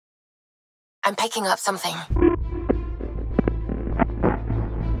I'm picking up something.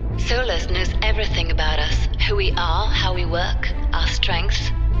 Solus knows everything about us. Who we are, how we work, our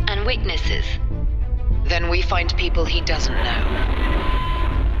strengths and weaknesses. Then we find people he doesn't know.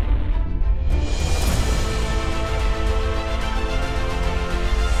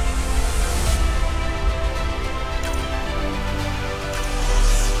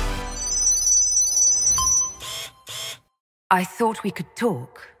 I thought we could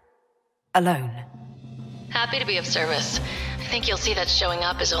talk. Alone. Happy to be of service. I think you'll see that showing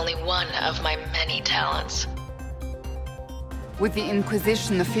up is only one of my many talents. With the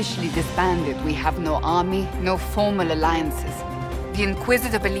Inquisition officially disbanded, we have no army, no formal alliances. The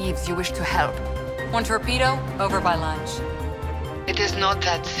Inquisitor believes you wish to help. One torpedo, over by lunch. It is not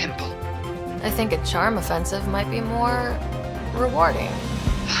that simple. I think a charm offensive might be more rewarding.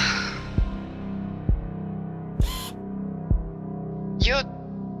 You're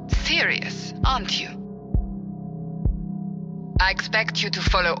serious, aren't you? I expect you to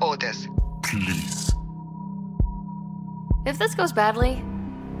follow orders. Please. If this goes badly,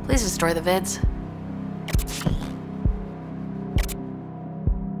 please destroy the vids.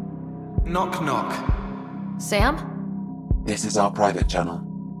 Knock knock. Sam? This is our private channel.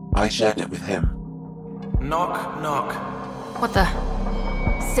 I shared it with him. Knock knock. What the?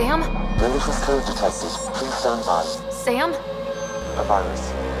 Sam? Malicious code detected. Please stand by. Sam? A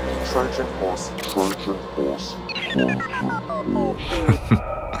virus. Trojan horse. Trojan horse.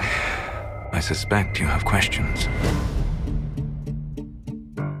 I suspect you have questions.